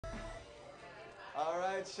All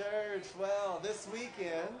right, church. Well, this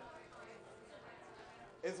weekend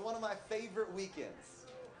is one of my favorite weekends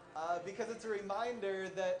because it's a reminder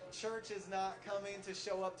that church is not coming to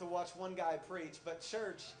show up to watch one guy preach, but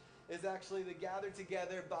church is actually the gathered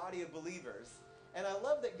together body of believers. And I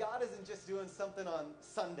love that God isn't just doing something on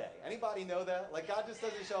Sunday. Anybody know that? Like, God just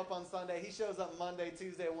doesn't show up on Sunday. He shows up Monday,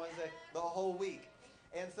 Tuesday, Wednesday, the whole week.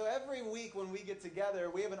 And so every week when we get together,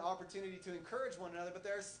 we have an opportunity to encourage one another, but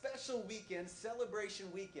there are special weekends, celebration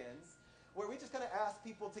weekends, where we just kind of ask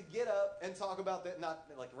people to get up and talk about that, not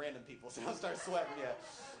like random people, so don't start sweating yet.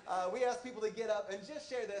 We ask people to get up and just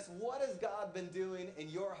share this. What has God been doing in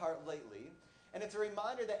your heart lately? And it's a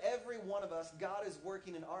reminder that every one of us, God is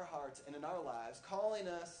working in our hearts and in our lives, calling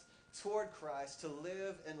us toward Christ to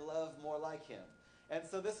live and love more like Him. And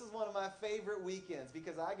so this is one of my favorite weekends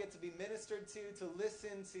because I get to be ministered to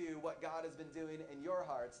listen to what God has been doing in your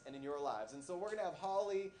hearts and in your lives. And so we're going to have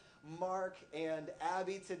Holly, Mark, and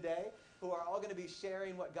Abby today, who are all going to be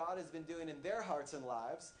sharing what God has been doing in their hearts and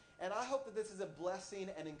lives. And I hope that this is a blessing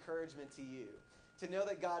and encouragement to you, to know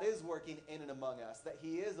that God is working in and among us, that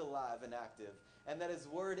He is alive and active, and that His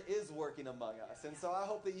Word is working among us. And so I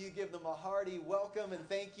hope that you give them a hearty welcome and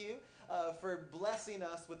thank you for blessing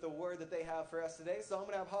us with the Word that they have for us today. So I'm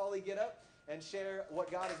going to have Holly get up and share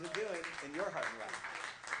what God has been doing in your heart and life.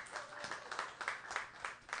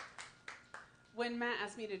 When Matt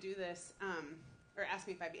asked me to do this, or asked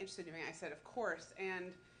me if I'd be interested in doing it, I said, of course.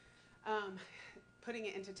 And putting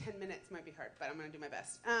it into 10 minutes might be hard, but I'm going to do my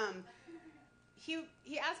best.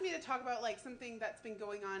 He asked me to talk about like something that's been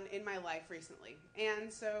going on in my life recently.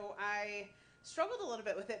 And so I struggled a little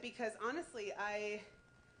bit with it because honestly,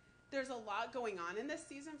 there's a lot going on in this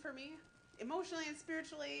season for me, emotionally and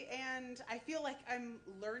spiritually, and I feel like I'm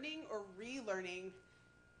learning or relearning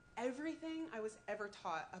everything I was ever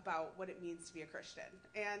taught about what it means to be a Christian.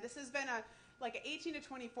 And this has been an 18 to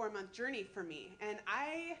 24 month journey for me. And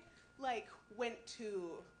I went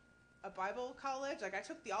to a Bible college. I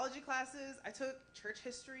took theology classes. I took church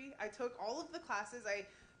history. I took all of the classes. I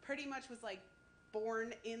pretty much was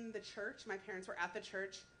born in the church. My parents were at the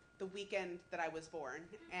church the weekend that I was born.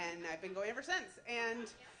 And I've been going ever since. And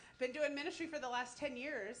been doing ministry for the last 10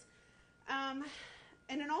 years. And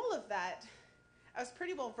in all of that, I was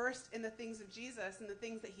pretty well versed in the things of Jesus and the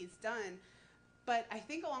things that He's done. But I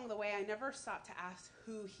think along the way, I never stopped to ask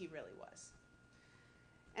who He really was.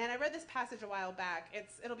 And I read this passage a while back.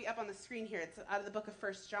 It'll be up on the screen here. It's out of the book of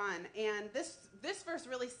 1 John. And this verse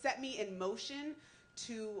really set me in motion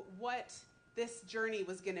to what this journey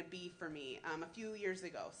was going to be for me a few years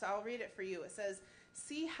ago. So I'll read it for you. It says,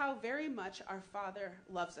 "See how very much our Father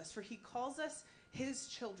loves us, for He calls us His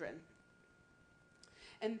children.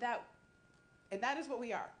 And that is what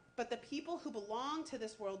we are. But the people who belong to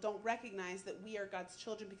this world don't recognize that we are God's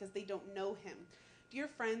children because they don't know Him. Dear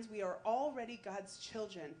friends, we are already God's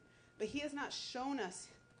children, but He has not shown us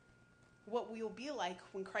what we will be like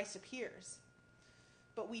when Christ appears.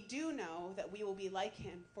 But we do know that we will be like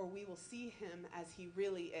Him, for we will see Him as He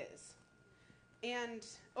really is." And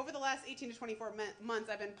over the last 18 to 24 months,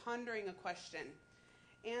 I've been pondering a question.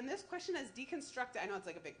 And this question is deconstructed. I know it's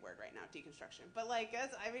a big word right now, deconstruction. But I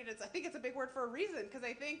think it's a big word for a reason, because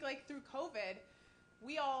I think through COVID,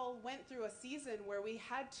 we all went through a season where we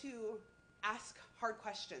had to ask hard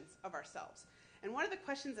questions of ourselves. And one of the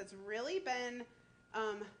questions that's really been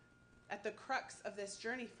at the crux of this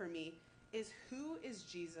journey for me is, who is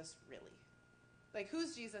Jesus really?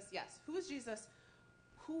 Who's Jesus? Yes. Who is Jesus?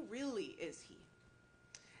 Who really is He?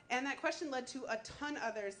 And that question led to a ton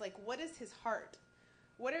others, what is His heart?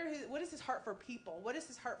 What is His heart for people? What is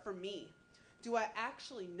His heart for me? Do I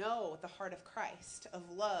actually know the heart of Christ, of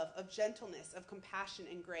love, of gentleness, of compassion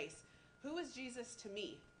and grace? Who is Jesus to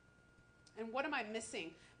me? And what am I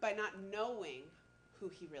missing by not knowing who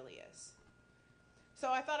He really is?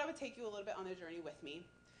 So I thought I would take you a little bit on a journey with me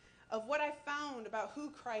of what I found about who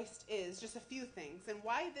Christ is, just a few things, and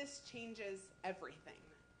why this changes everything.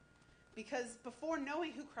 Because before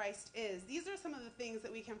knowing who Christ is, these are some of the things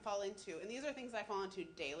that we can fall into. And these are things I fall into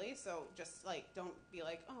daily, so just don't be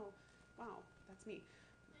oh, wow, that's me.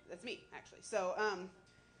 That's me, actually. So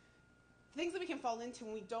things that we can fall into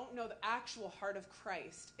when we don't know the actual heart of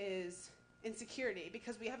Christ is insecurity,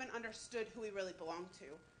 because we haven't understood who we really belong to.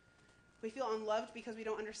 We feel unloved because we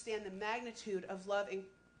don't understand the magnitude of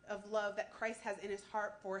love that Christ has in His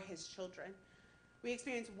heart for His children. We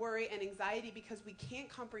experience worry and anxiety because we can't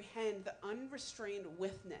comprehend the unrestrained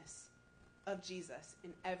witness of Jesus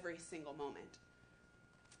in every single moment.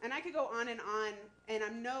 And I could go on, and I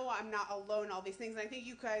know I'm not alone in all these things, and I think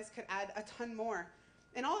you guys could add a ton more.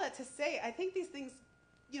 And all that to say, I think these things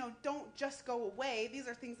don't just go away. These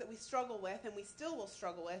are things that we struggle with and we still will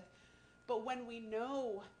struggle with. But when we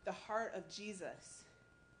know the heart of Jesus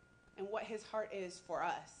and what his heart is for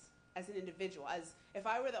us as an individual, as if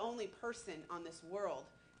I were the only person on this world,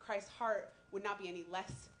 Christ's heart would not be any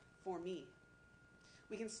less for me.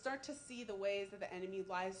 We can start to see the ways that the enemy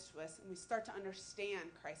lies to us, and we start to understand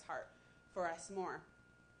Christ's heart for us more.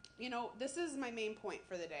 This is my main point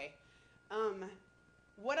for the day.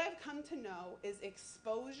 What I've come to know is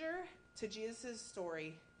exposure to Jesus'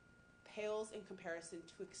 story pales in comparison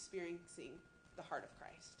to experiencing the heart of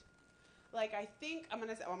Christ. I'm going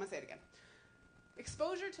to say it again.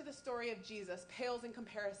 Exposure to the story of Jesus pales in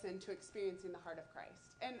comparison to experiencing the heart of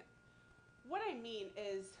Christ. And what I mean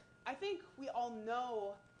is, I think we all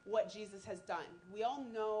know what Jesus has done. We all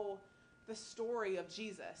know the story of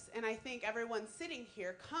Jesus. And I think everyone sitting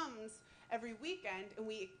here comes every weekend and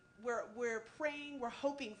we're praying, we're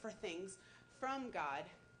hoping for things from God.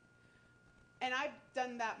 And I've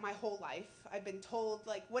done that my whole life. I've been told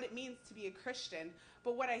what it means to be a Christian.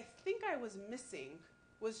 But what I think I was missing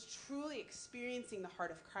was truly experiencing the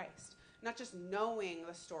heart of Christ, not just knowing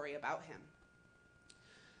the story about him.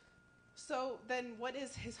 So then what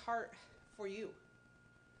is his heart for you?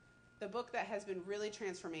 The book that has been really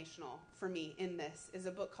transformational for me in this is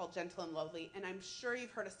a book called Gentle and Lowly, and I'm sure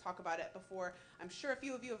you've heard us talk about it before. I'm sure a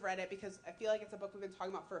few of you have read it because I feel like it's a book we've been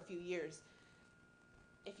talking about for a few years.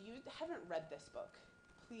 If you haven't read this book,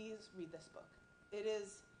 please read this book. It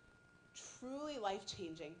is truly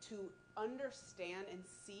life-changing to understand and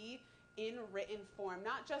see in written form,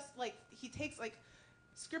 not just he takes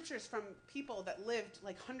scriptures from people that lived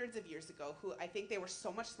hundreds of years ago, who I think they were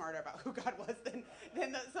so much smarter about who God was than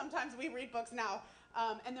sometimes we read books now.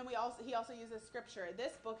 And then he also uses scripture.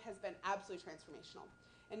 This book has been absolutely transformational.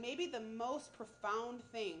 And maybe the most profound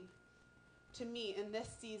thing to me in this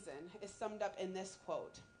season is summed up in this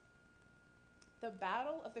quote. The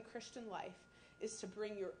battle of the Christian life is to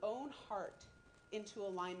bring your own heart into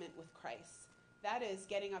alignment with Christ. That is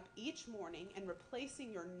getting up each morning and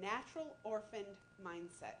replacing your natural orphaned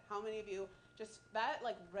mindset. How many of you that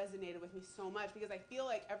resonated with me so much, because I feel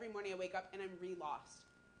like every morning I wake up and I'm re-lost.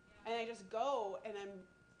 And I just go and I'm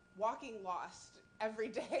walking lost every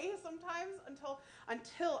day sometimes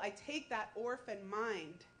until I take that orphan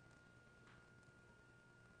mind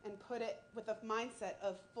and put it with a mindset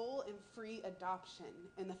of full and free adoption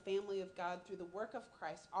in the family of God through the work of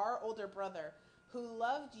Christ, our older brother, who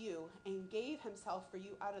loved you and gave himself for you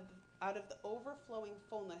out of the overflowing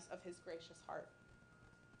fullness of his gracious heart.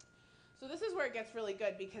 So this is where it gets really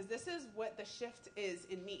good, because this is what the shift is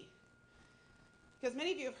in me. Because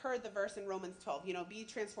many of you have heard the verse in Romans 12, be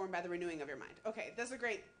transformed by the renewing of your mind. Okay,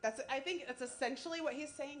 I think that's essentially what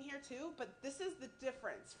he's saying here too, but this is the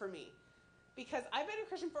difference for me. Because I've been a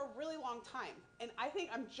Christian for a really long time, and I think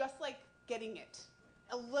I'm just getting it.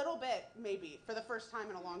 A little bit, maybe, for the first time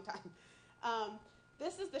in a long time.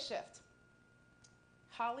 This is the shift.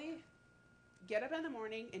 Holly, get up in the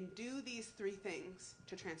morning and do these 3 things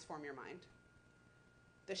to transform your mind.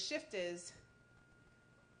 The shift is,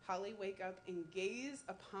 Holly, wake up and gaze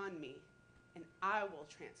upon me, and I will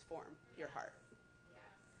transform your heart. Yes.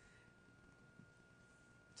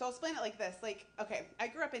 So I'll explain it like this. Okay, I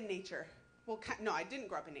grew up in nature. Well, no, I didn't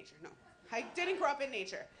grow up in nature. No, I didn't grow up in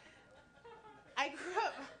nature. I grew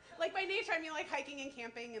up, by nature, I mean hiking and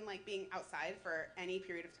camping and being outside for any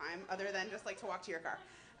period of time other than just to walk to your car.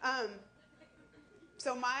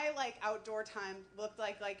 So my outdoor time looked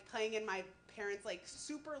like playing in my parents'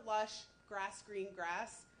 super lush green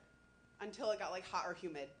grass until it got hot or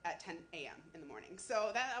humid at 10 a.m. in the morning. So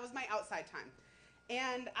that was my outside time.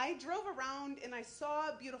 And I drove around and I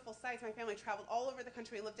saw beautiful sights. My family traveled all over the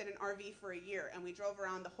country. We lived in an RV for a year, and we drove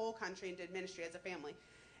around the whole country and did ministry as a family.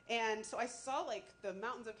 And so I saw the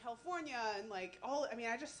mountains of California and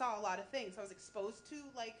I just saw a lot of things. I was exposed to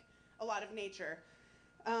a lot of nature.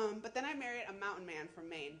 But then I married a mountain man from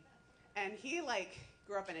Maine, and he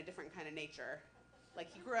grew up in a different kind of nature.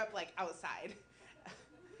 He grew up outside.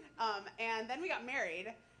 And then we got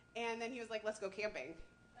married, and then he was like, let's go camping.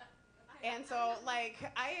 And so I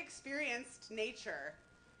experienced nature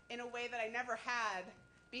in a way that I never had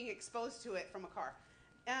being exposed to it from a car.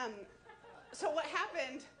 So what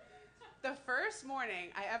happened, the first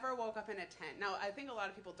morning I ever woke up in a tent. Now, I think a lot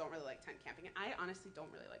of people don't really like tent camping, and I honestly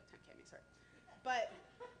don't really like tent camping, sorry. But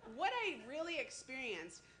what I really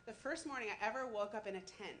experienced the first morning I ever woke up in a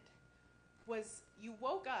tent was you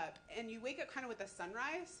woke up, and you wake up kind of with the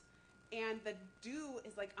sunrise, and the dew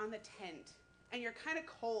is on the tent, and you're kind of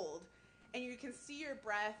cold, and you can see your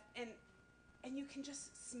breath, and you can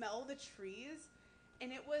just smell the trees,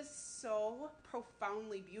 and it was so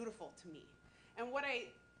profoundly beautiful to me. And what I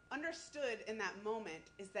understood in that moment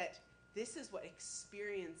is that this is what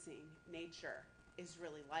experiencing nature is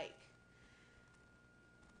really like.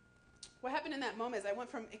 What happened in that moment is I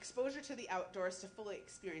went from exposure to the outdoors to fully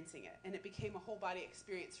experiencing it, and it became a whole body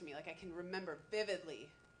experience for me. Like I can remember vividly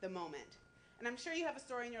the moment. And I'm sure you have a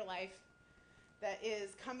story in your life that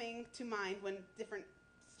is coming to mind when different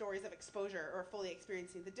stories of exposure or fully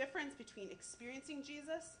experiencing. The difference between experiencing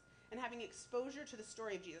Jesus and having exposure to the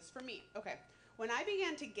story of Jesus. For me, okay, when I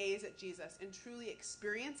began to gaze at Jesus and truly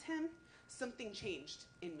experience him, something changed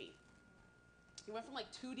in me. It went from like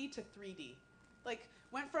 2D to 3D. Like,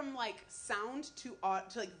 went from like sound to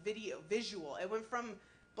like visual. It went from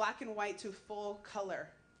black and white to full color.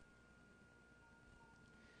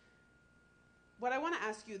 What I want to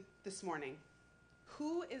ask you this morning,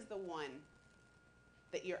 who is the one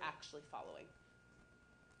that you're actually following?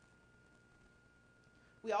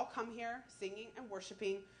 We all come here singing and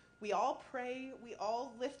worshiping. We all pray. We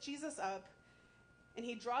all lift Jesus up. And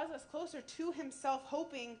he draws us closer to himself,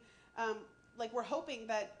 hoping, we're hoping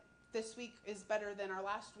that this week is better than our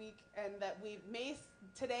last week, and that we may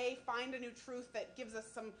today find a new truth that gives us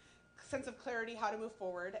some sense of clarity how to move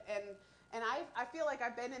forward. And I feel like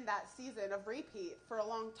I've been in that season of repeat for a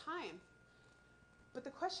long time. But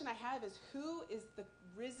the question I have is, who is the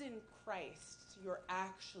risen Christ you're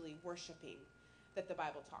actually worshiping that the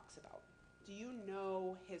Bible talks about? Do you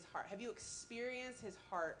know his heart? Have you experienced his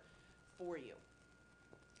heart for you?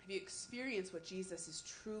 Have you experienced what Jesus is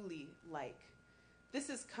truly like? This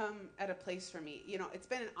has come at a place for me. You know, it's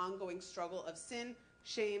been an ongoing struggle of sin,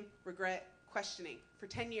 shame, regret, questioning for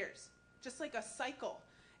 10 years. Just like a cycle.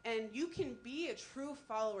 And you can be a true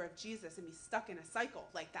follower of Jesus and be stuck in a cycle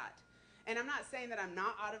like that. And I'm not saying that I'm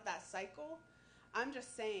not out of that cycle. I'm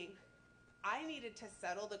just saying I needed to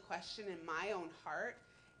settle the question in my own heart.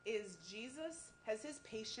 Has his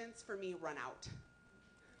patience for me run out?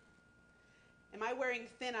 Am I wearing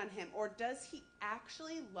thin on him? Or does he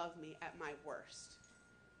actually love me at my worst?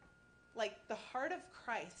 Like the heart of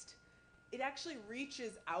Christ, it actually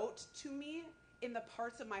reaches out to me in the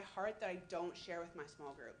parts of my heart that I don't share with my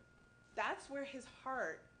small group. That's where his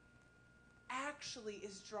heart actually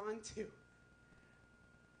is drawn to.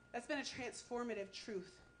 That's been a transformative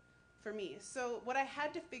truth for me. So what I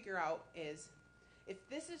had to figure out is, if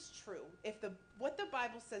this is true, if what the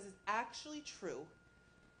Bible says is actually true,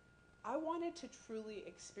 I wanted to truly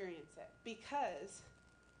experience it, because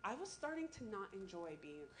I was starting to not enjoy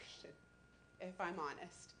being a Christian, if I'm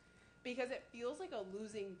honest, because it feels like a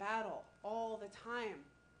losing battle all the time.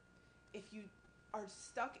 If you are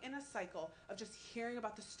stuck in a cycle of just hearing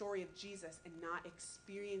about the story of Jesus and not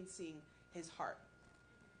experiencing his heart.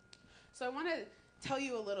 So I want to tell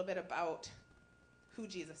you a little bit about who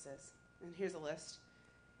Jesus is. And here's a list.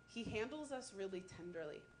 He handles us really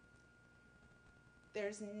tenderly.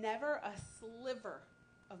 There's never a sliver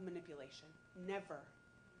of manipulation. Never.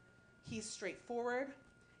 He's straightforward.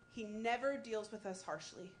 He never deals with us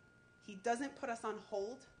harshly. He doesn't put us on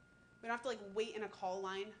hold. We don't have to wait in a call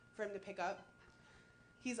line for him to pick up.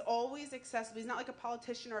 He's always accessible. He's not like a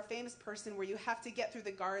politician or a famous person where you have to get through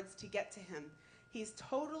the guards to get to him. He's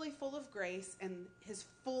totally full of grace and is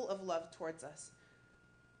full of love towards us.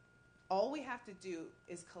 All we have to do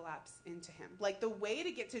is collapse into him. Like, the way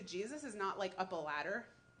to get to Jesus is not like up a ladder.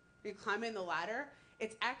 You're climbing the ladder.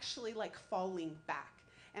 It's actually like falling back.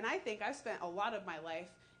 And I think I've spent a lot of my life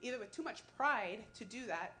either with too much pride to do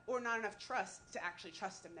that or not enough trust to actually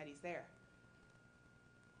trust him that he's there.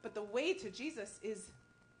 But the way to Jesus is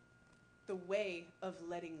the way of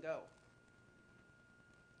letting go.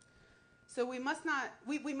 So we must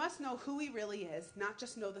know who he really is, not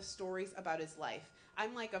just know the stories about his life.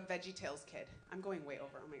 I'm like a VeggieTales kid. I'm going way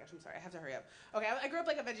over. Oh my gosh, I'm sorry. I have to hurry up. Okay, I grew up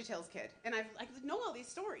like a VeggieTales kid, and I know all these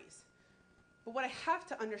stories. But what I have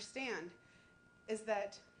to understand is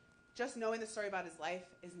that just knowing the story about his life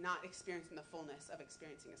is not experiencing the fullness of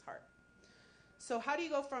experiencing his heart. So how do you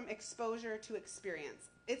go from exposure to experience?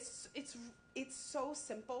 It's so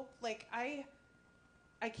simple. Like, I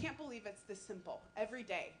can't believe it's this simple every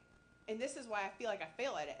day. And this is why I feel like I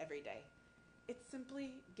fail at it every day. It's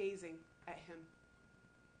simply gazing at him.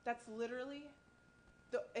 That's literally,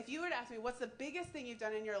 if you were to ask me, what's the biggest thing you've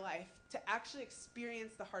done in your life to actually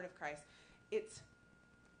experience the heart of Christ? It's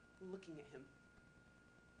looking at him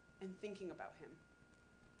and thinking about him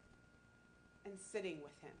and sitting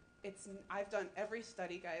with him. I've done every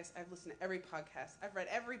study, guys. I've listened to every podcast. I've read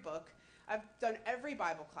every book. I've done every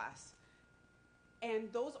Bible class.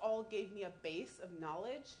 And those all gave me a base of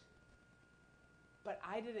knowledge, but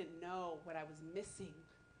I didn't know what I was missing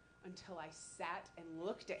until I sat and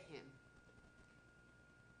looked at him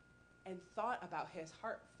and thought about his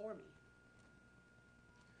heart for me.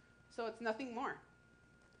 So it's nothing more.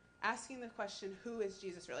 Asking the question, who is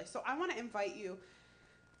Jesus really? So I want to invite you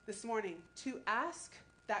this morning to ask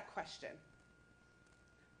that question.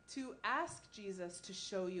 To ask Jesus to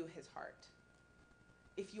show you his heart.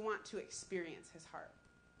 If you want to experience his heart.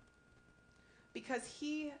 Because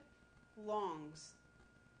he longs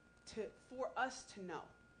for us to know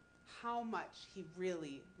how much he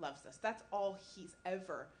really loves us. That's all he's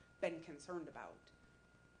ever been concerned about.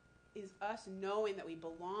 Is us knowing that we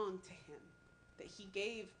belong to him. That he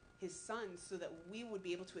gave his son so that we would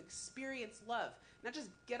be able to experience love. Not just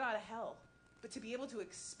get out of hell, but to be able to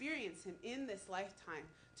experience him in this lifetime.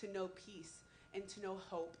 To know peace and to know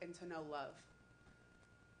hope and to know love.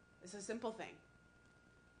 It's a simple thing.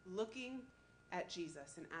 Looking at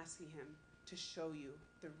Jesus and asking him to show you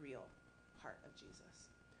the real heart of Jesus.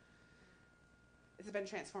 It's been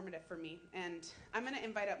transformative for me. And I'm going to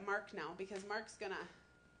invite up Mark now because Mark's going to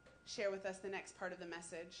share with us the next part of the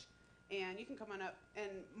message. And you can come on up.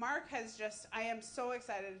 And Mark has just, I am so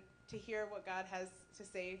excited to hear what God has to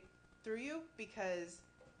say through you because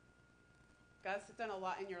God's done a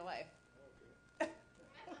lot in your life. Okay.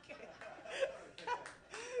 Okay.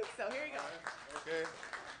 So here you go. Okay.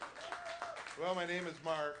 Well, my name is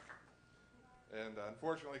Mark, and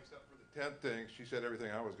unfortunately, except for the 10th thing, she said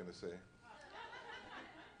everything I was going to say. You'll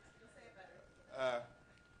say it better.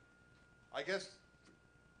 I guess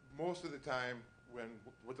most of the time when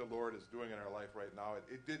what the Lord is doing in our life right now,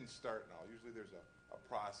 it didn't start now. Usually there's a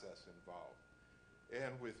process involved.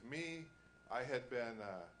 And with me, I had been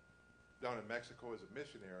down in Mexico as a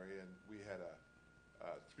missionary, and we had a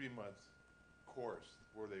 3-month course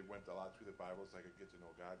where they went a lot through the Bible. It's like a Get to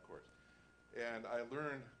Know God course. And I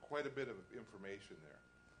learned quite a bit of information there.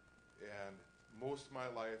 And most of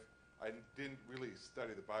my life, I didn't really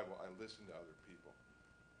study the Bible. I listened to other people.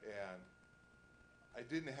 And I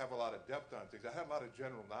didn't have a lot of depth on things. I had a lot of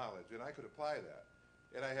general knowledge, and I could apply that.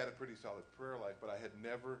 And I had a pretty solid prayer life, but I had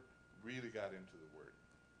never really got into the Word.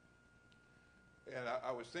 And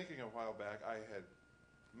I was thinking a while back, I had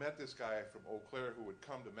met this guy from Eau Claire who would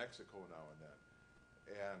come to Mexico now and then.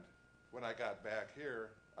 And when I got back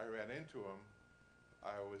here, I ran into him.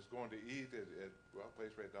 I was going to eat at a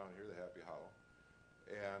place right down here, the Happy Hollow.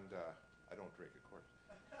 And I don't drink, of course.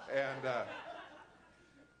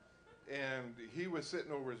 And he was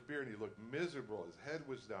sitting over his beer, and he looked miserable. His head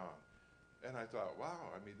was down. And I thought,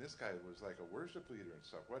 wow, I mean, this guy was like a worship leader and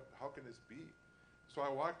stuff. How can this be? So I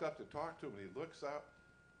walked up to talk to him, and he looks up,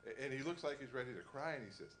 and he looks like he's ready to cry, and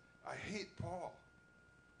he says, I hate Paul.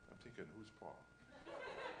 I'm thinking, who's Paul?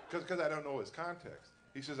 Because I don't know his context.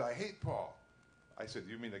 He says, I hate Paul. I said,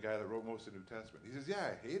 you mean the guy that wrote most of the New Testament? He says,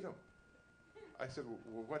 yeah, I hate him. I said,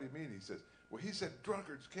 well, what do you mean? He says, well, he said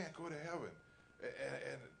drunkards can't go to heaven.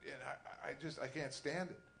 And I can't stand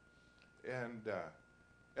it. And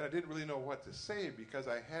I didn't really know what to say because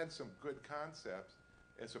I had some good concepts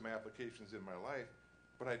and some applications in my life,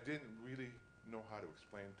 but I didn't really know how to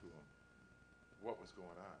explain to him what was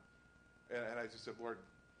going on. And I just said, Lord,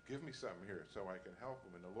 give me something here so I can help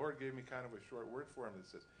him. And the Lord gave me kind of a short word for him that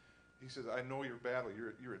says, he says, I know your battle.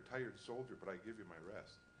 You're a tired soldier, but I give you my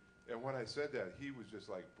rest. And when I said that, he was just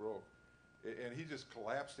like broke. And he just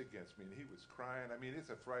collapsed against me, and he was crying. I mean, it's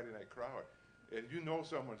a Friday night crowd. And you know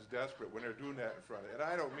someone's desperate when they're doing that in front of you. And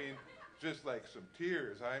I don't mean just like some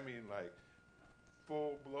tears. I mean like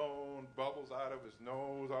full-blown bubbles out of his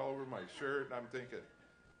nose all over my shirt. And I'm thinking,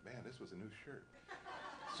 man, this was a new shirt.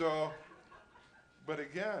 So, but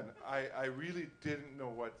again, I really didn't know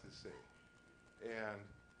what to say. And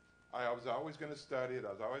I was always going to study it. I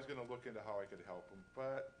was always going to look into how I could help him.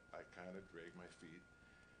 But I kind of dragged my feet.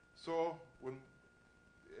 So when a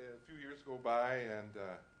few years go by, and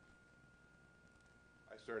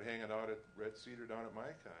I started hanging out at Red Cedar down at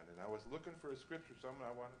Micon, and I was looking for a scripture, something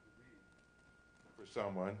I wanted to read for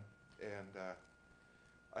someone, and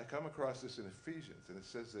I come across this in Ephesians, and it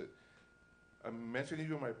says that I'm mentioning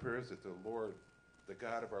you in my prayers that the Lord, the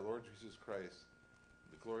God of our Lord Jesus Christ,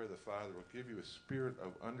 the glory of the Father, will give you a spirit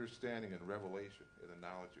of understanding and revelation in the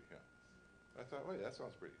knowledge of Him. I thought, wait, that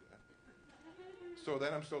sounds pretty good. So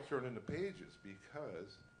then I'm still turning the pages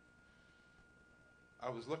because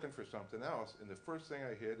I was looking for something else, and the first thing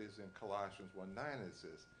I hit is in Colossians 1:9. It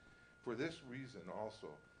says, for this reason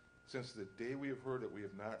also, since the day we have heard it, we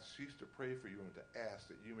have not ceased to pray for you and to ask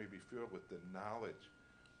that you may be filled with the knowledge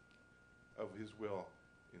of His will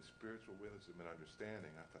in spiritual wisdom and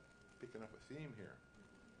understanding. I thought, picking up a theme here.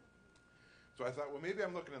 So I thought, well, maybe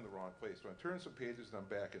I'm looking in the wrong place. So I turned some pages, and I'm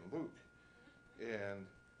back in Luke. And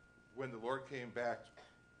when the Lord came back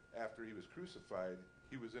after He was crucified,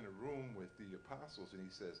 He was in a room with the apostles, and He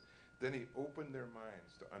says, then He opened their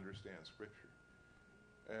minds to understand Scripture.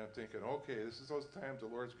 And I'm thinking, okay, this is those times the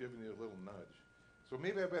Lord's giving you a little nudge. So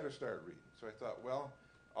maybe I better start reading. So I thought, well,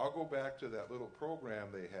 I'll go back to that little program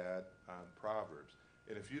they had on Proverbs.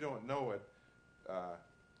 And if you don't know it,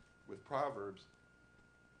 with Proverbs,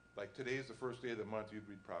 like today's the first day of the month, you'd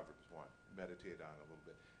read Proverbs 1, meditate on it a little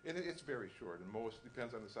bit. And it's very short, and most,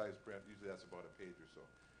 depends on the size print, usually that's about a page or so.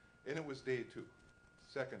 And it was day 2,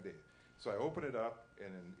 second day. So I open it up,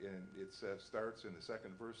 and it says, starts in the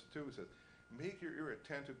second verse 2, it says, make your ear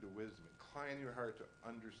attentive to wisdom, incline your heart to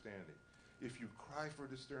understanding. If you cry for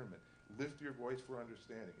discernment, lift your voice for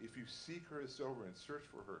understanding. If you seek her as silver and search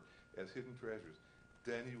for her as hidden treasures,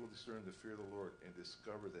 then you will discern the fear of the Lord and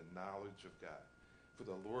discover the knowledge of God. For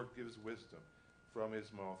the Lord gives wisdom. From his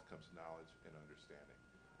mouth comes knowledge and understanding.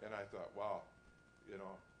 And I thought, wow,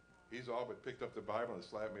 he's all but picked up the Bible and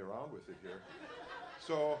slapped me around with it here.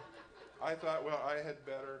 So I thought, well, I'd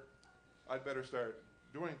better start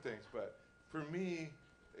doing things. But for me,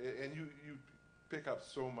 and you pick up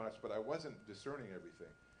so much, but I wasn't discerning everything.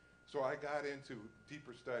 So I got into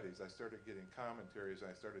deeper studies. I started getting commentaries, and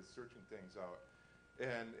I started searching things out.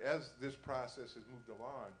 And as this process has moved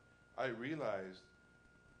along, I realized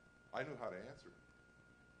I knew how to answer him.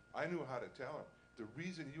 I knew how to tell him. The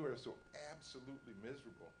reason you are so absolutely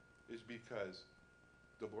miserable is because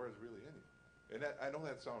the Lord is really in you. And I know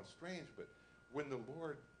that sounds strange, but when you're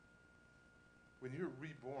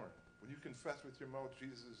reborn, when you confess with your mouth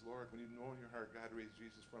Jesus is Lord, when you know in your heart God raised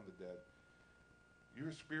Jesus from the dead,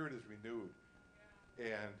 your spirit is renewed.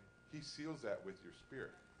 And he seals that with your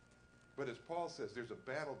spirit. But as Paul says, there's a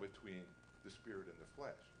battle between the spirit and the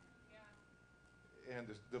flesh. Yeah. And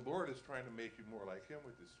the Lord is trying to make you more like him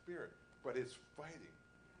with his spirit, but it's fighting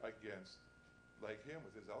against like him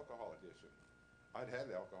with his alcohol addiction. I'd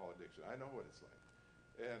had alcohol addiction. I know what it's like.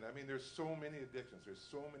 And I mean, there's so many addictions. There's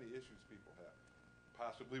so many issues people have.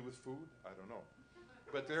 Possibly with food, I don't know.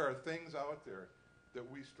 But there are things out there that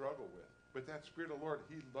we struggle with. But that Spirit of the Lord,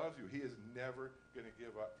 he loves you. He is never going to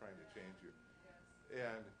give up trying to change you.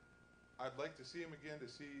 Yes. And I'd like to see him again, to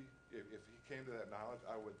see if he came to that knowledge.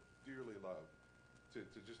 I would dearly love to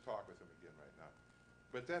just talk with him again right now.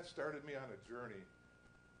 But that started me on a journey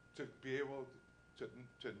to be able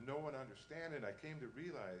to know and understand, and I came to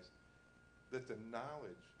realize that the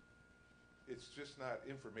knowledge, it's just not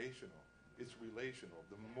informational, it's relational.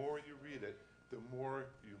 The more you read it, the more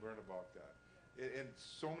you learn about God. And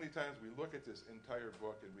so many times we look at this entire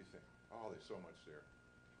book and we think, oh, there's so much there.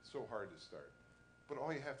 It's so hard to start. But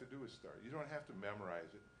all you have to do is start. You don't have to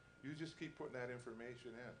memorize it. You just keep putting that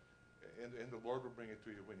information in. And the Lord will bring it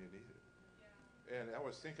to you when you need it. Yeah. And I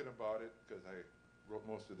was thinking about it, because I wrote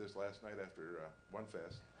most of this last night after One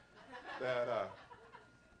Fest, that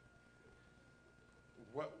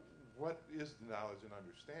what is the knowledge and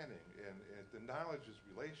understanding? And if the knowledge is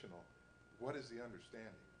relational, what is the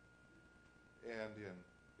understanding? And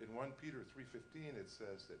in 1 Peter 3:15, it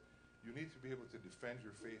says that you need to be able to defend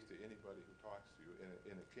your faith to anybody who talks to you.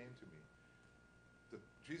 And it came to me.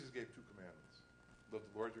 Jesus gave 2 commandments. Love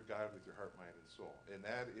the Lord your God with your heart, mind, and soul. And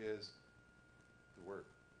that is the Word.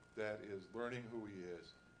 That is learning who he is,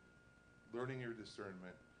 learning your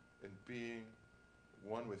discernment, and being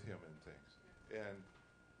one with him in things. And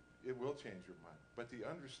it will change your mind. But the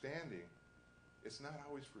understanding, it's not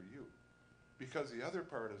always for you. Because the other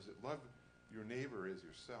part is that love your neighbor as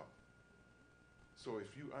yourself. So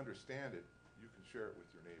if you understand it, you can share it with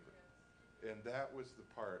your neighbor. And that was the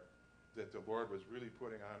part that the Lord was really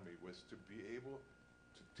putting on me, was to be able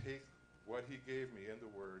to take what he gave me in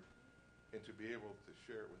the Word and to be able to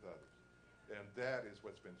share it with others. And that is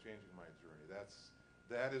what's been changing my journey.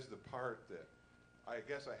 That is the part that I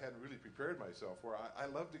guess I hadn't really prepared myself for. I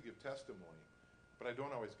love to give testimony, but I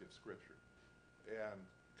don't always give scripture. And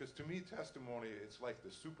because to me, testimony, it's like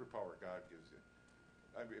the superpower God gives you.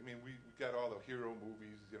 I mean, we got all the hero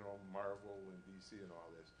movies, Marvel and DC and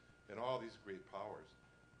all this, and all these great powers.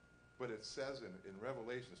 But it says in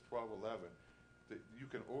Revelations 12:11 that you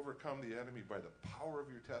can overcome the enemy by the power of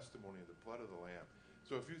your testimony and the blood of the Lamb.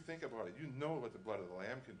 So if you think about it, you know what the blood of the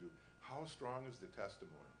Lamb can do. How strong is the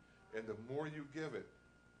testimony? And the more you give it,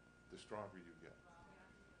 the stronger you get.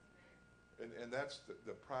 And that's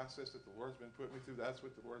the process that the Lord's been putting me through. That's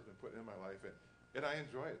what the Lord's been putting in my life. And I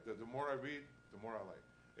enjoy it. The more I read, the more I like.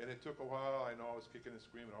 And it took a while. I know I was kicking and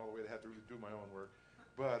screaming all the way to have to really do my own work.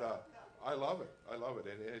 But I love it. I love it.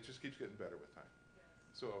 And it just keeps getting better with time.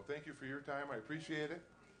 So thank you for your time. I appreciate it.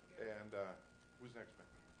 And who's next, man?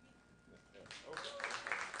 Yeah. Okay.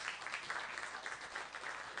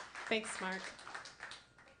 Thanks, Mark.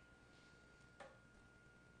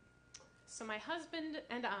 So my husband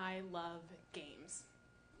and I love games.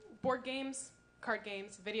 Board games, card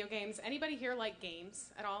games, video games. Anybody here like games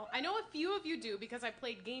at all? I know a few of you do because I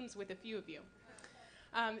played games with a few of you.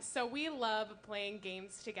 So we love playing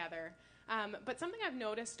games together. But something I've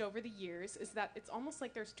noticed over the years is that it's almost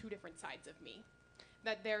like there's two different sides of me.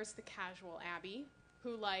 That there's the casual Abby,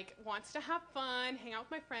 who wants to have fun, hang out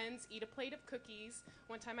with my friends, eat a plate of cookies.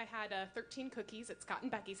 One time I had 13 cookies at Scott and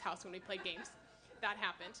Becky's house when we played games. That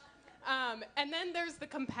happened. And then there's the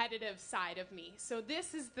competitive side of me. So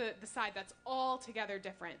this is the side that's altogether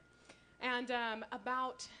different. And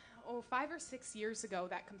about 5 or 6 years ago,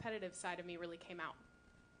 that competitive side of me really came out.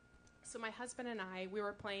 So my husband and I, we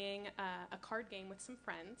were playing a card game with some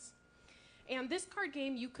friends. And this card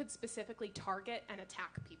game, you could specifically target and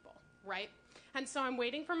attack people, right? And so I'm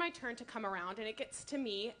waiting for my turn to come around, and it gets to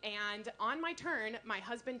me. And on my turn, my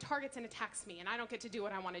husband targets and attacks me, and I don't get to do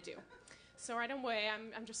what I want to do. So right away,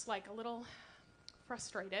 I'm just a little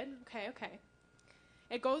frustrated. Okay.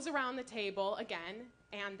 It goes around the table again,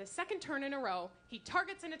 and the second turn in a row, he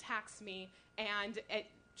targets and attacks me, and it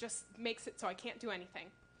just makes it so I can't do anything.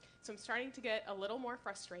 So I'm starting to get a little more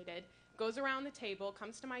frustrated. Goes around the table,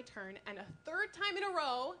 comes to my turn, and a third time in a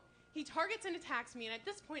row, he targets and attacks me, and at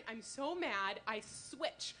this point, I'm so mad, I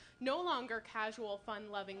switch. No longer casual,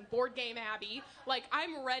 fun-loving board game Abby.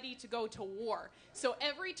 I'm ready to go to war. So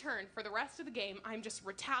every turn for the rest of the game, I'm just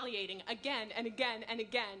retaliating again and again and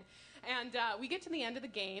again. And we get to the end of the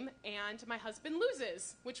game, and my husband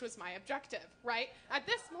loses, which was my objective, right? At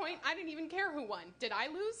this point, I didn't even care who won. Did I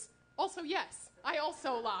lose? Also, yes. I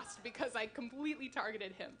also lost because I completely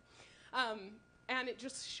targeted him. And it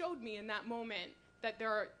just showed me in that moment that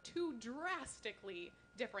there are two drastically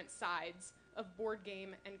different sides of board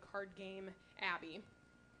game and card game Abby.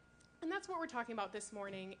 And that's what we're talking about this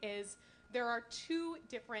morning is there are two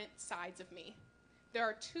different sides of me. There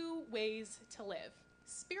are two ways to live.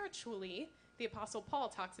 Spiritually, the Apostle Paul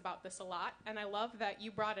talks about this a lot, and I love that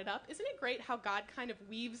you brought it up. Isn't it great how God kind of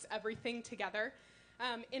weaves everything together?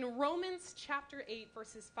 In Romans chapter 8,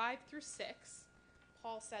 verses 5 through 6,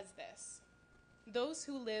 Paul says this: "Those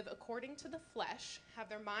who live according to the flesh have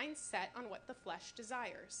their minds set on what the flesh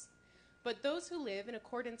desires. But those who live in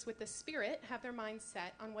accordance with the Spirit have their minds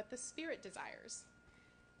set on what the Spirit desires.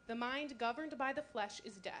 The mind governed by the flesh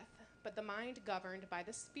is death, but the mind governed by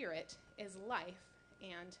the Spirit is life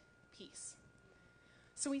and peace."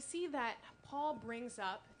 So we see that Paul brings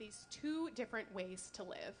up these two different ways to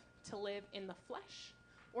live in the flesh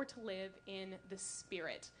or to live in the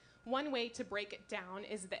Spirit. One way to break it down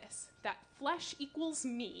is this, that flesh equals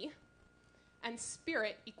me and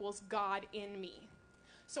spirit equals God in me.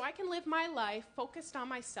 So I can live my life focused on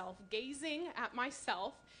myself, gazing at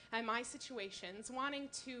myself and my situations, wanting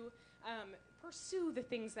to pursue the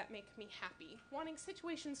things that make me happy, wanting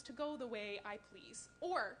situations to go the way I please.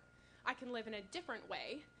 Or I can live in a different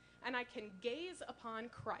way, and I can gaze upon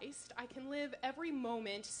Christ. I can live every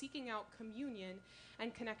moment seeking out communion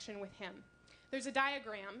and connection with him. There's a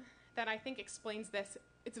diagram that I think explains this.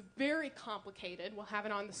 It's very complicated. We'll have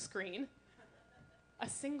it on the screen. A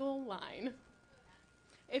single line.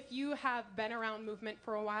 If you have been around movement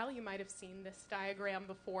for a while, you might have seen this diagram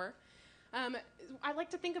before. I like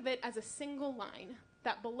to think of it as a single line,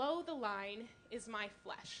 that below the line is my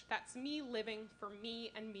flesh. That's me living for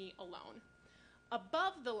me and me alone.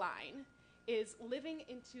 Above the line is living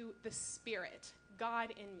into the Spirit,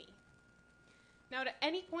 God in me. Now, at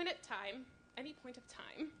any point of time,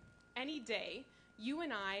 any day, you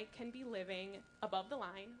and I can be living above the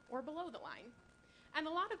line or below the line. And a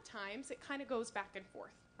lot of times, it kind of goes back and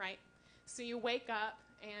forth, right? So you wake up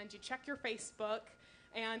and you check your Facebook,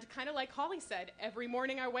 and kind of like Holly said, every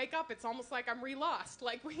morning I wake up, it's almost like I'm re-lost.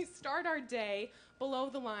 Like we start our day below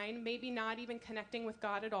the line, maybe not even connecting with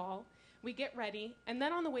God at all. We get ready, and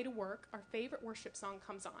then on the way to work, our favorite worship song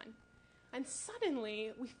comes on. And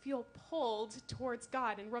suddenly, we feel pulled towards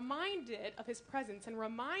God and reminded of his presence and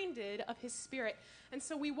reminded of his Spirit. And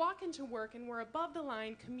so we walk into work, and we're above the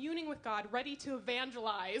line, communing with God, ready to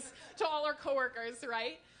evangelize to all our coworkers,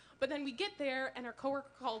 right? But then we get there, and our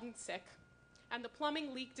coworker called in sick, and the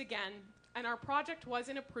plumbing leaked again, and our project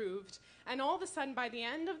wasn't approved. And all of a sudden, by the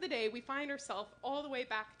end of the day, we find ourselves all the way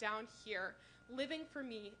back down here, living for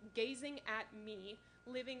me, gazing at me,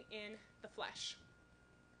 living in the flesh.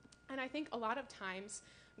 And I think a lot of times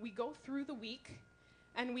we go through the week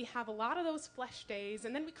and we have a lot of those flesh days,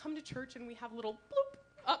 and then we come to church and we have a little bloop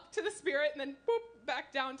up to the Spirit and then boop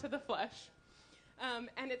back down to the flesh.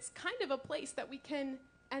 And it's kind of a place that we can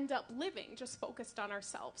end up living just focused on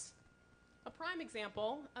ourselves. A prime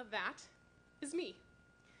example of that is me.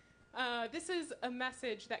 This is a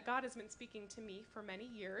message that God has been speaking to me for many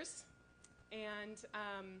years. And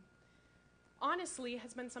honestly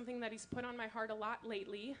has been something that he's put on my heart a lot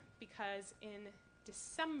lately, because in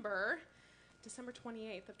December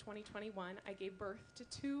 28th of 2021, I gave birth to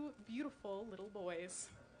 2 beautiful little boys.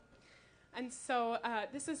 And so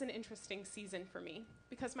this is an interesting season for me,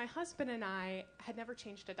 because my husband and I had never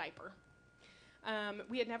changed a diaper.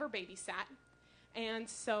 We had never babysat. And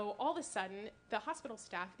so all of a sudden, the hospital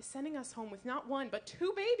staff is sending us home with not 1, but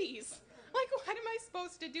 2 babies. Like, what am I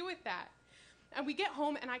supposed to do with that? And we get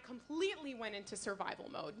home, and I completely went into survival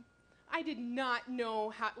mode. I did not know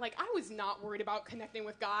how, like, I was not worried about connecting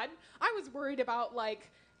with God. I was worried about, like,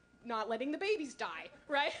 not letting the babies die,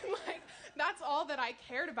 right? Like, that's all that I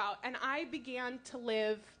cared about. And I began to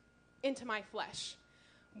live into my flesh,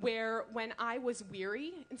 where when I was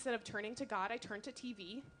weary, instead of turning to God, I turned to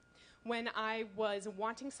TV. When I was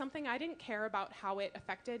wanting something, I didn't care about how it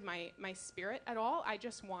affected my spirit at all. I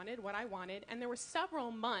just wanted what I wanted. And there were several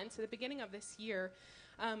months at the beginning of this year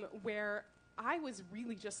where I was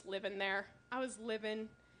really just living there. I was living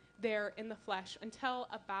there in the flesh until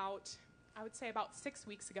about 6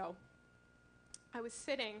 weeks ago. I was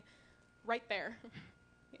sitting right there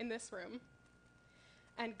in this room.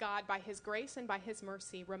 And God, by his grace and by his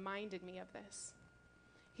mercy, reminded me of this.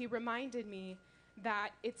 He reminded me that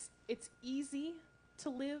it's easy to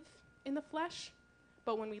live in the flesh,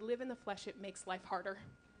 but when we live in the flesh, it makes life harder.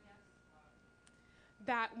 Yes.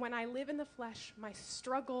 That when I live in the flesh, my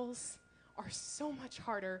struggles are so much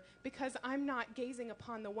harder because I'm not gazing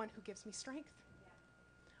upon the one who gives me strength. Yeah.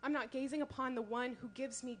 I'm not gazing upon the one who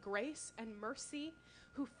gives me grace and mercy,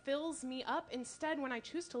 who fills me up. Instead, when I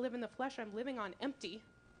choose to live in the flesh, I'm living on empty. Yeah.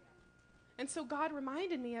 And so God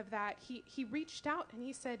reminded me of that. He reached out and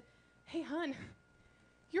he said, "Hey, hun,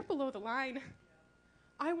 you're below the line.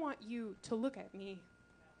 I want you to look at me.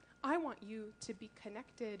 I want you to be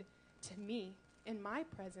connected to me in my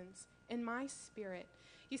presence, in my spirit."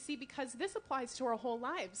 You see, because this applies to our whole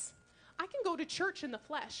lives. I can go to church in the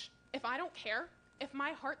flesh. If I don't care, if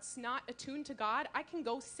my heart's not attuned to God, I can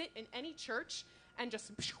go sit in any church and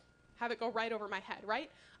just have it go right over my head, right?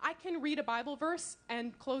 I can read a Bible verse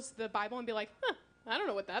and close the Bible and be like, I don't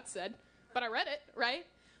know what that said, but I read it, right?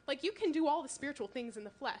 Like, you can do all the spiritual things in the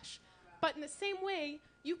flesh. But in the same way,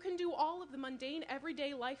 you can do all of the mundane,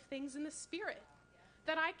 everyday life things in the spirit.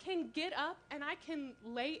 That I can get up and I can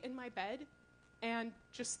lay in my bed and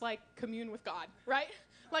just, like, commune with God, right?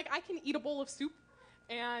 Like, I can eat a bowl of soup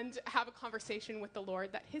and have a conversation with the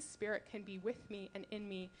Lord, that his spirit can be with me and in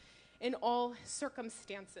me in all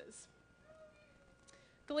circumstances.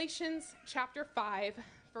 Galatians chapter 5,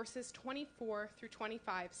 verses 24 through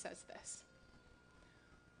 25 says this: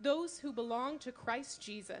 "Those who belong to Christ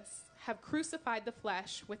Jesus have crucified the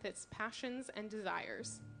flesh with its passions and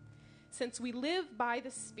desires. Since we live by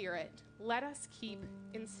the Spirit, let us keep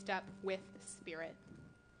in step with the Spirit."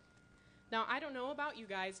 Now, I don't know about you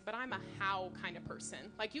guys, but I'm a how kind of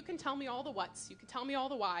person. Like, you can tell me all the whats, you can tell me all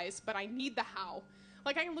the whys, but I need the how.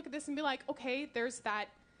 Like, I can look at this and be like, okay, there's that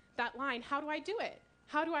line. How do I do it?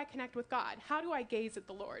 How do I connect with God? How do I gaze at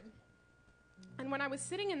the Lord? And when I was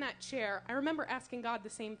sitting in that chair, I remember asking God the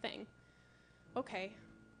same thing. Okay,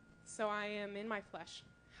 so I am in my flesh.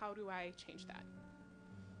 How do I change that?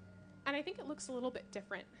 And I think it looks a little bit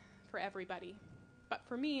different for everybody. But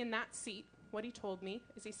for me, in that seat, what he told me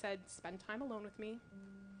is he said, spend time alone with me,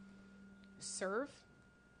 serve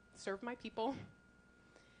my people,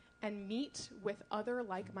 and meet with other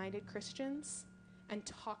like-minded Christians and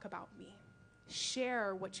talk about me.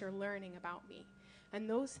 Share what you're learning about me. And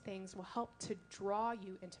those things will help to draw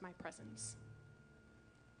you into my presence.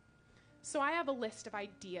 So I have a list of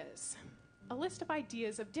ideas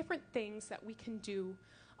of different things that we can do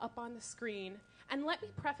up on the screen. And let me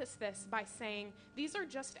preface this by saying these are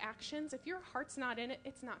just actions. If your heart's not in it,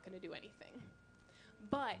 it's not going to do anything.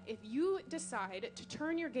 But if you decide to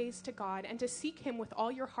turn your gaze to God and to seek him with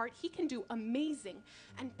all your heart, he can do amazing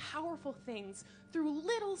and powerful things through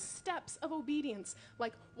little steps of obedience,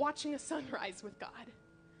 like watching a sunrise with God,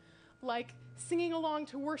 like singing along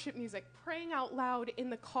to worship music, praying out loud in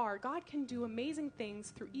the car. God can do amazing things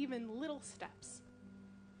through even little steps.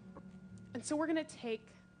 And so we're going to take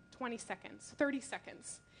 20 seconds, 30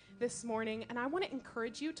 seconds this morning, and I want to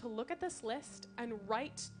encourage you to look at this list and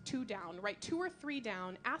write 2 or 3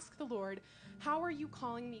 down. Ask the Lord, how are you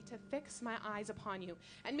calling me to fix my eyes upon you?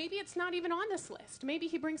 And maybe it's not even on this list. Maybe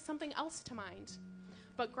he brings something else to mind.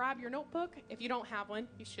 But grab your notebook. If you don't have one,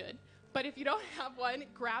 you should. But if you don't have one,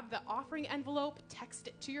 grab the offering envelope, text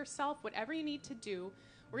it to yourself, whatever you need to do.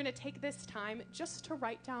 We're going to take this time just to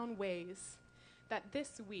write down ways that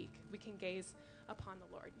this week we can gaze upon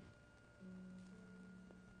the Lord.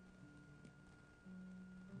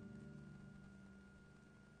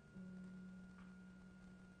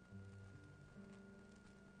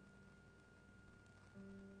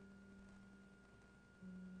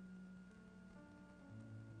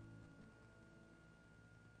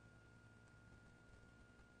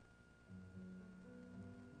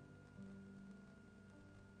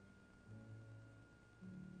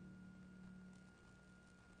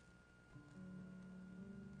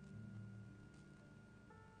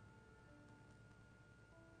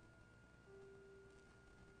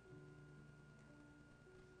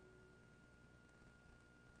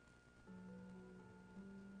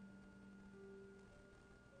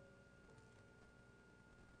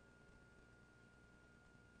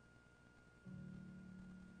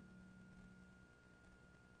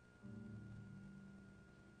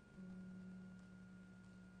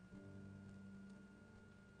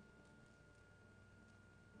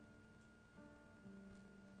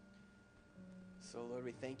 So, Lord,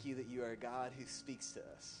 we thank you that you are a God who speaks to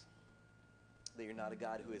us, that you're not a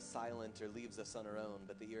God who is silent or leaves us on our own,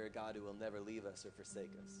 but that you're a God who will never leave us or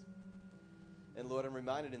forsake us. And, Lord, I'm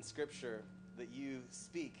reminded in Scripture that you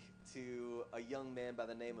speak to a young man by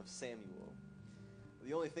the name of Samuel.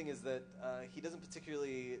 The only thing is that he doesn't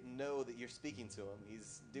particularly know that you're speaking to him.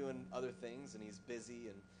 He's doing other things, and he's busy.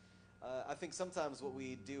 And I think sometimes what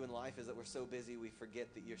we do in life is that we're so busy we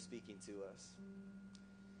forget that you're speaking to us.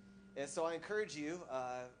 And so I encourage you,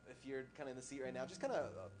 if you're kind of in the seat right now, just kind of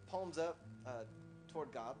palms up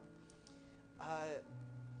toward God.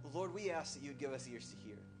 Lord, we ask that you would give us ears to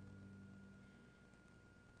hear.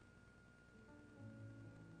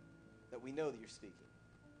 That we know that you're speaking.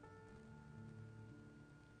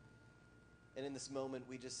 And in this moment,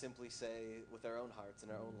 we just simply say with our own hearts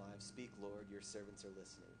and our own lives, speak, Lord, your servants are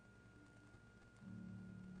listening.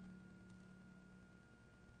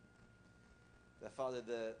 That, Father,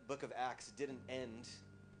 the book of Acts didn't end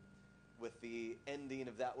with the ending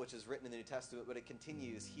of that which is written in the New Testament, but it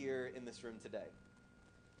continues here in this room today.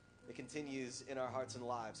 It continues in our hearts and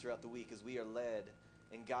lives throughout the week as we are led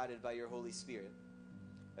and guided by your Holy Spirit.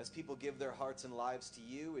 As people give their hearts and lives to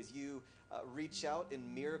you, as you reach out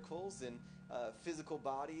in miracles and physical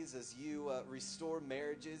bodies, as you restore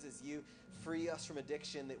marriages, as you free us from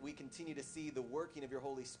addiction, that we continue to see the working of your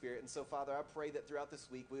Holy Spirit. And so, Father, I pray that throughout this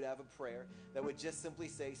week we would have a prayer that would just simply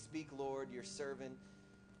say, speak, Lord, your servant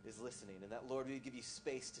is listening. And that, Lord, we would give you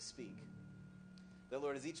space to speak. That,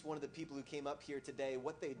 Lord, as each one of the people who came up here today,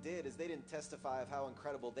 what they did is they didn't testify of how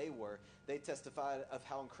incredible they were. They testified of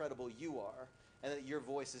how incredible you are, and that your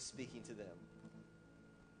voice is speaking to them.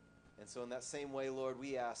 And so in that same way, Lord,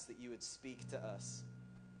 we ask that you would speak to us,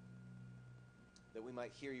 that we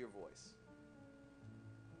might hear your voice,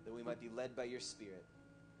 that we might be led by your Spirit,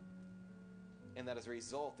 and that as a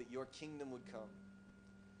result, that your kingdom would come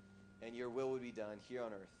and your will would be done here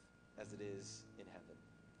on earth as it is in heaven.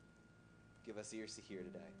 Give us ears to hear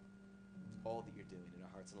today all that you're doing in our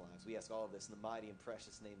hearts and lives. We ask all of this in the mighty and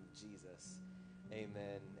precious name of Jesus.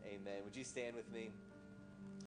 Amen. Amen. Would you stand with me?